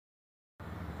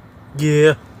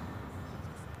Yeah.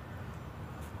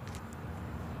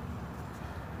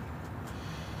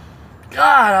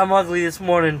 God, I'm ugly this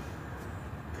morning.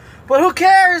 But who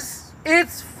cares?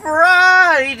 It's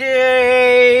Friday.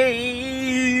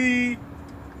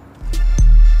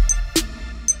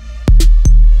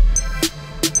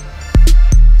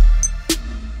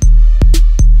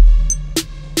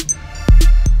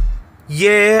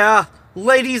 Yeah,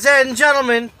 ladies and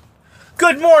gentlemen,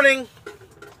 good morning.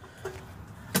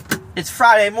 It's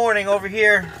Friday morning over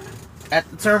here at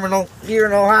the terminal here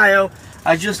in Ohio.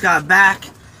 I just got back.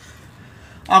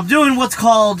 I'm doing what's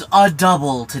called a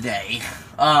double today.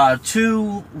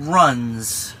 2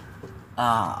 runs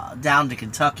down to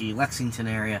Kentucky, Lexington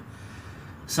area.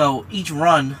 So each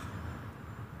run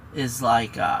is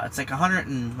like, it's like 100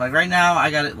 and, like right now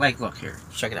I got it, like, look here,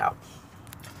 check it out.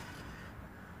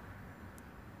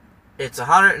 It's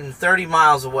 130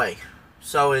 miles away.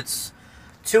 So it's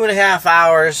 2.5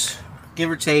 hours, give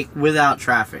or take, without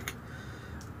traffic.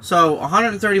 So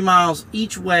 130 miles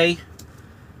each way,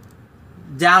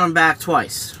 down and back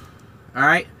twice.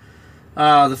 Alright?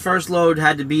 The first load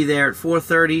had to be there at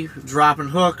 4:30, drop and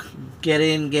hook, get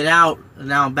in, get out, and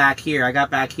now I'm back here. I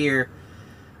got back here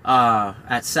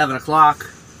at 7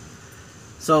 o'clock.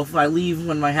 So if I leave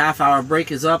when my half-hour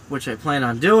break is up, which I plan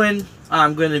on doing,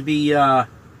 I'm going to be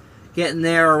getting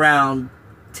there around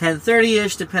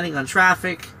 10:30ish, depending on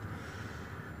traffic,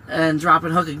 and drop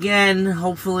and hook again,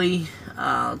 hopefully.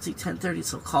 Let's see, 10:30,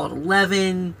 so call it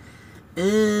 11.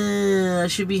 I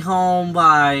should be home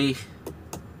by...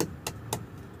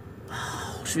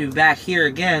 should be back here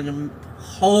again,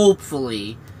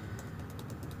 hopefully,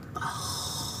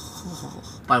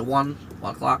 by 1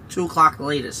 o'clock, 2 o'clock the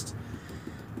latest.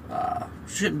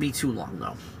 Shouldn't be too long,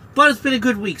 though. But it's been a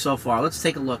good week so far. Let's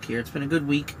take a look here. It's been a good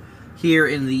week here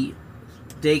in the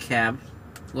day cab,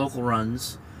 local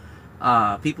runs.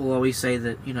 People always say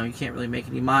that, you know, you can't really make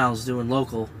any miles doing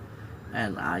local.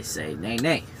 And I say, nay,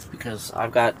 nay, because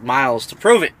I've got miles to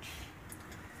prove it.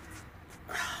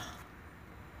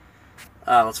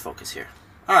 Let's focus here.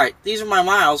 Alright, these are my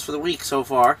miles for the week so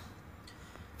far.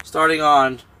 Starting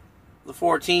on the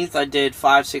 14th, I did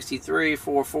 563,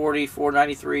 440,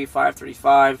 493,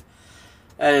 535,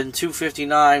 and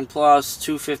 259 plus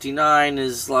 259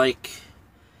 is like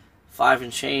 5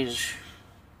 and change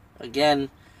again.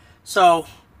 So,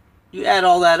 you add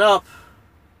all that up,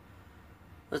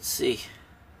 let's see,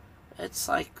 it's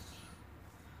like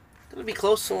going to be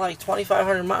close to like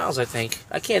 2,500 miles, I think.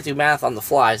 I can't do math on the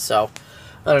fly, so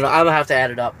I don't know. I'm going to have to add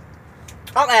it up.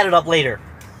 I'll add it up later.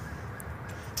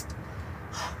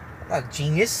 I'm not a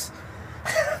genius.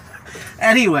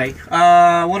 Anyway,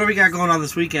 what do we got going on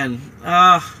this weekend?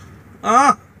 I'm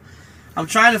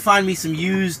trying to find me some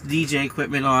used DJ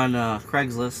equipment on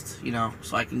Craigslist, you know,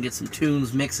 so I can get some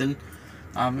tunes mixing.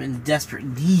 I'm in desperate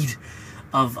need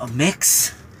of a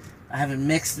mix. I haven't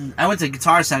mixed. I went to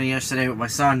Guitar Center yesterday with my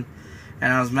son,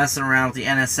 and I was messing around with the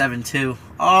NS7 II.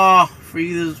 Oh, for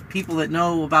you those people that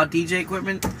know about DJ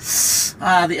equipment, the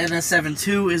NS7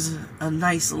 II is a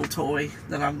nice little toy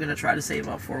that I'm going to try to save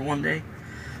up for one day.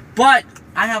 But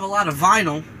I have a lot of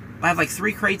vinyl. I have like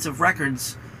 3 crates of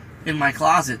records in my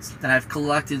closet that I've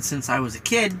collected since I was a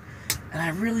kid, and I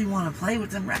really want to play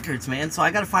with them records, man. So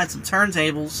I got to find some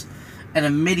turntables and a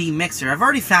MIDI mixer. I've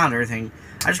already found everything.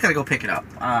 I just got to go pick it up.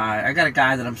 I got a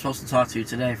guy that I'm supposed to talk to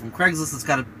today from Craigslist that's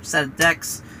got a set of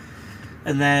decks.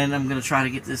 And then I'm going to try to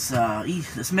get this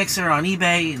this mixer on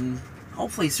eBay. And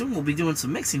hopefully soon we'll be doing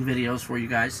some mixing videos for you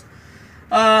guys.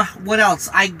 What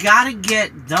else? I got to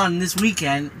get done this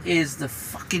weekend is the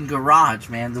fucking garage,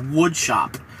 man. The wood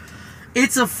shop.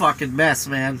 It's a fucking mess,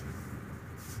 man.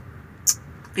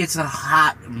 It's a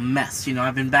hot mess. You know,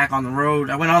 I've been back on the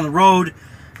road. I went on the road,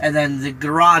 and then the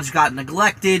garage got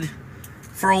neglected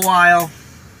for a while.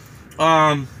 So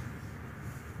I'm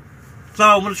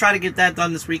gonna try to get that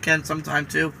done this weekend sometime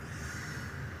too.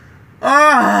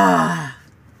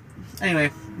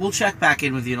 Anyway, we'll check back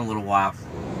in with you in a little while.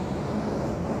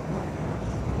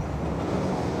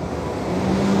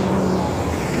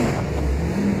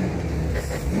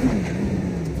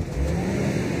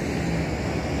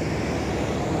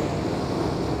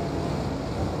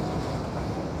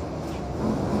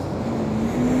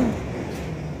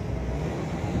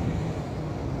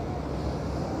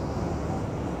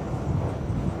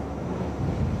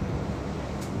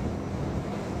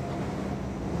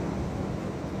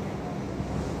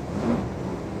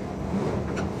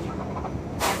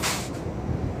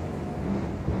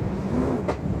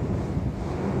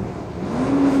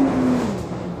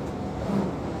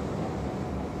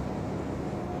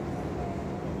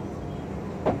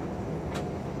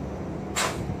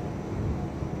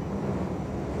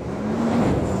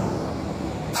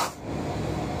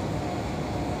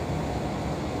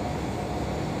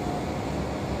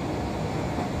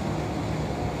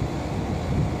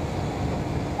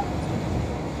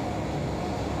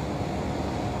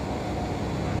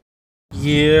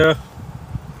 Yeah.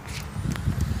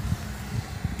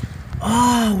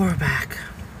 Oh, we're back.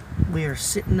 We are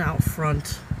sitting out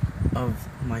front of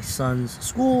my son's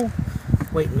school,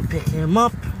 waiting to pick him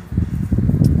up.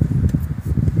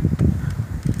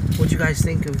 What'd you guys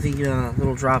think of the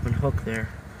little drop and hook there?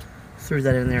 Threw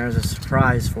that in there as a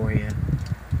surprise for you.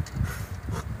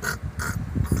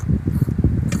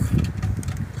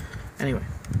 Anyway,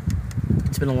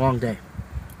 it's been a long day.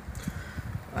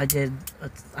 I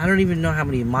don't even know how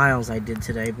many miles I did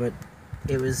today, but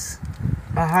it was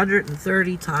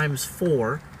 130 times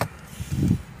 4,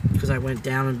 because I went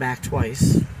down and back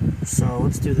twice. So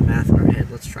let's do the math in our head.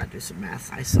 Let's try to do some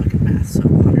math. I suck at math. So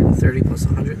 130 plus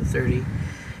 130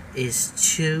 is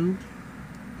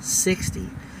 260.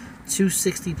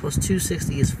 260 plus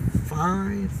 260 is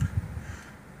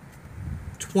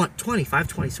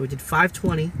 520. So we did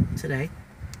 520 today.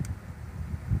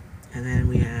 And then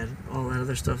we had all that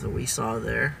other stuff that we saw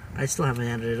there. I still haven't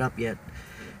added it up yet.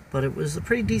 But it was a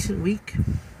pretty decent week.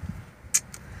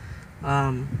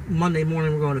 Monday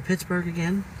morning we're going to Pittsburgh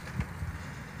again.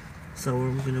 So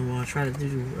we're going to try to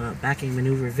do a backing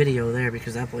maneuver video there,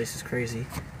 because that place is crazy.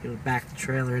 You know, back the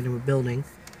trailer into a building.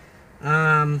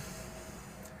 What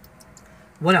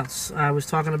else? I was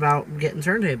talking about getting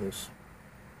turntables.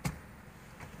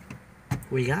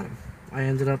 We got them. I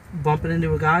ended up bumping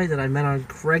into a guy that I met on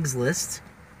Craigslist.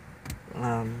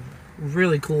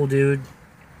 Really cool dude.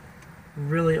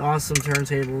 Really awesome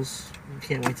turntables.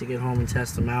 Can't wait to get home and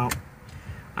test them out.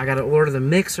 I got to order the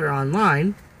mixer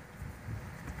online.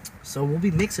 So we'll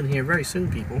be mixing here very soon,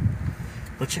 people.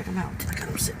 But check them out. I got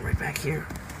them sitting right back here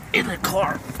in the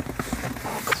car.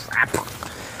 Oh, crap.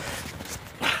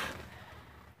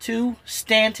 2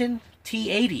 Stanton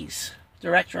T80s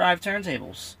direct drive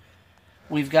turntables.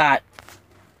 We've got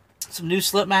some new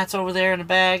slip mats over there in the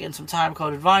bag and some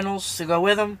time-coated vinyls to go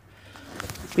with them,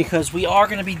 because we are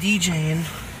going to be DJing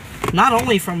not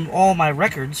only from all my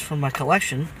records from my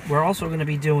collection, we're also going to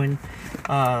be doing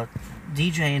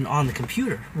DJing on the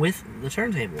computer with the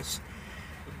turntables.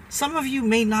 Some of you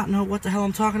may not know what the hell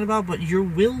I'm talking about, but you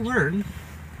will learn.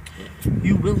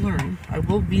 You will learn. I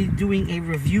will be doing a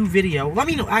review video. Let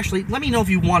me know, actually, let me know if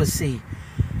you want to see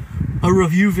a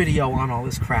review video on all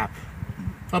this crap.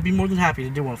 I'll be more than happy to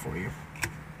do one for you.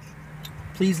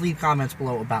 Please leave comments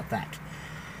below about that.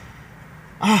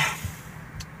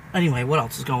 Anyway, what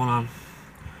else is going on?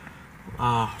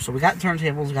 So we got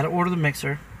turntables. We got to order the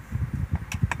mixer.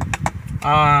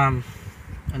 And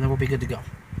then we'll be good to go.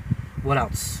 What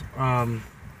else? I'm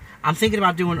thinking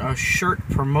about doing a shirt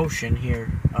promotion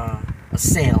here. A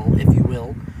sale, if you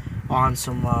will, on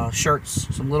some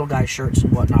shirts. Some little guy shirts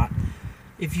and whatnot.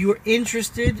 If you are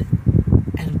interested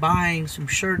in buying some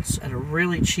shirts at a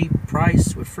really cheap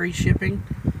price with free shipping,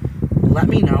 let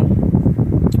me know.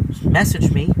 Just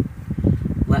message me.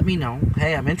 Let me know.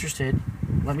 Hey, I'm interested.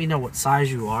 Let me know what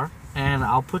size you are, and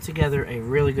I'll put together a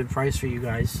really good price for you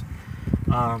guys.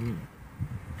 And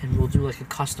we'll do like a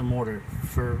custom order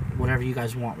for whatever you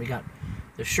guys want. We got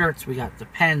the shirts, we got the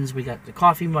pens, we got the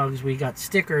coffee mugs, we got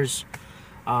stickers.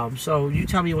 So you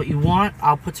tell me what you want.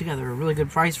 I'll put together a really good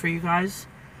price for you guys,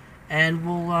 and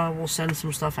we'll send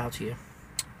some stuff out to you.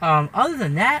 Other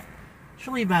than that, that's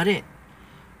really about it.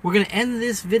 We're gonna end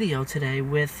this video today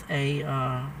with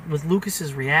with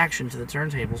Lucas's reaction to the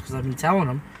turntables, because I've been telling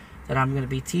him that I'm gonna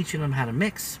be teaching him how to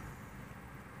mix.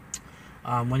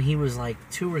 When he was like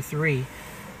 2 or 3,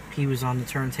 he was on the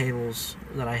turntables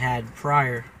that I had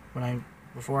prior.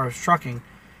 Before I was trucking,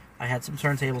 I had some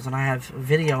turntables, and I have a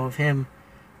video of him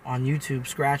on YouTube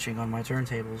scratching on my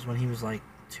turntables when he was like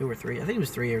 2 or 3. I think he was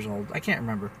 3 years old. I can't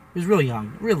remember. He was really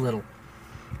young, real little.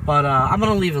 But I'm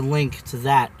going to leave a link to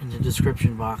that in the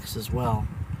description box as well.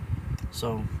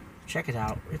 So check it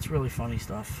out. It's really funny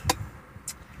stuff.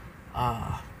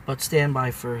 But stand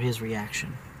by for his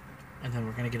reaction. And then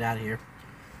we're going to get out of here.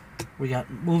 We got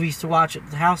movies to watch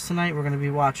at the house tonight. We're going to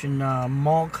be watching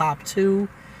Mall Cop 2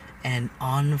 and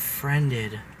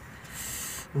Unfriended.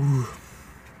 Ooh.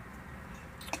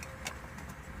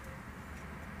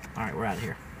 Alright, we're out of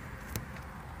here.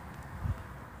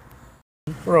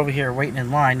 We're over here waiting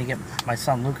in line to get my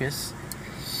son Lucas.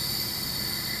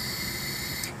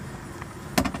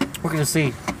 We're going to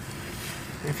see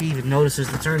if he even notices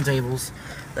the turntables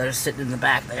that are sitting in the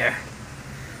back there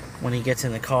when he gets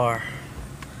in the car.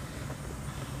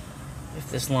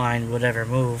 If this line would ever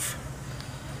move.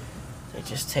 They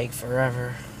just take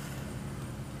forever.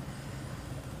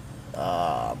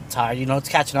 I'm tired. You know, it's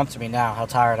catching up to me now how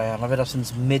tired I am. I've been up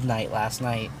since midnight last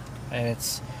night, and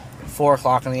it's 4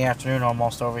 o'clock in the afternoon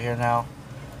almost over here now.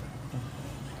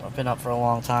 I've been up for a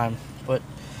long time, but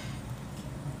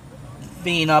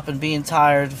being up and being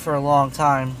tired for a long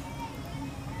time.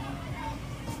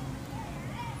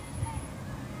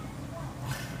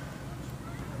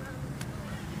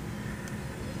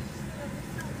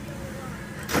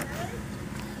 I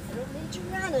don't need you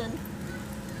running.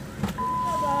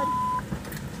 Come on.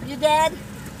 You Dad?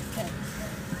 Okay.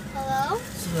 Hello?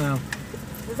 So,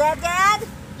 Is that Dad?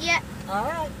 Yeah. All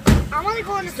right. I want to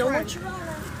go in the Don't front. want you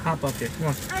running. hop up here. Come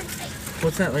on.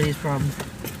 What's that lady's problem?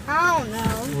 I don't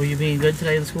know. Were you being good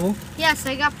today in school? Yes,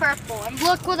 I got purple. And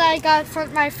look what I got for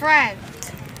my friend.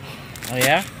 Oh,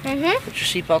 yeah? Mm-hmm. Put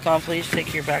your seatbelt on, please.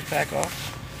 Take your backpack off.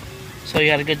 So you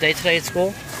had a good day today at school?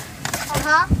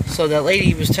 Uh-huh. So that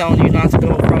lady was telling you not to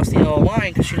go across the yellow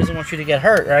line because she doesn't want you to get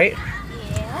hurt, right?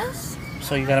 Yes.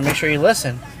 So you got to make sure you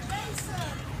listen.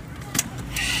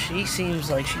 She seems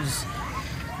like she's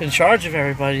in charge of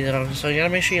everybody, though, so you got to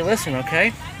make sure you listen,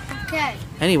 okay? Okay.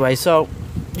 Anyway, so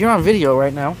you're on video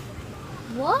right now.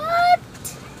 What?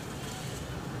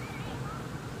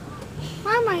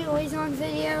 Why am I always on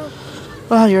video?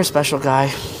 Well, you're a special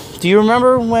guy. Do you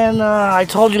remember when I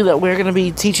told you that we're going to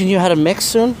be teaching you how to mix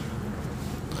soon?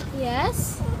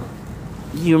 Yes.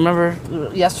 You remember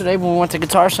yesterday when we went to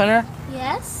Guitar Center?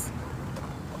 Yes.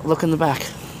 Look in the back.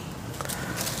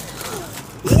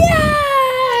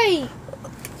 Yay!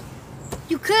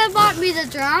 You could have bought me the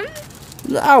drum.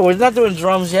 No, we're not doing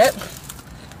drums yet.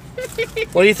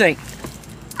 What do you think?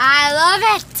 I love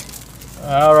it.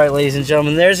 All right, ladies and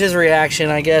gentlemen, there's his reaction.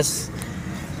 I guess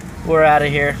we're out of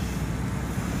here.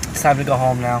 It's time to go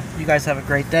home now. You guys have a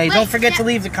great day. Wait, Don't forget to yeah.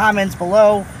 leave the comments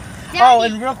below. Daddy, Oh,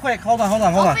 and real quick, hold on.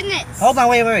 open this. Hold on,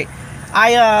 wait.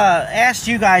 I asked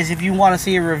you guys if you want to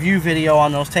see a review video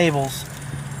on those tables.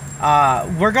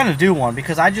 We're going to do one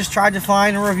because I just tried to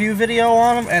find a review video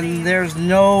on them, and there's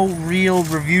no real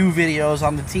review videos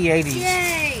on the T80s.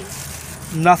 Yay!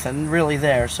 Nothing really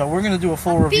there. So we're going to do a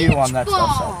full review on that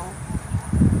stuff. So. Ball.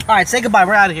 All right, say goodbye.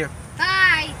 We're out of here.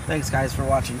 Bye. Thanks, guys, for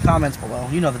watching. Comments below.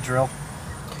 You know the drill.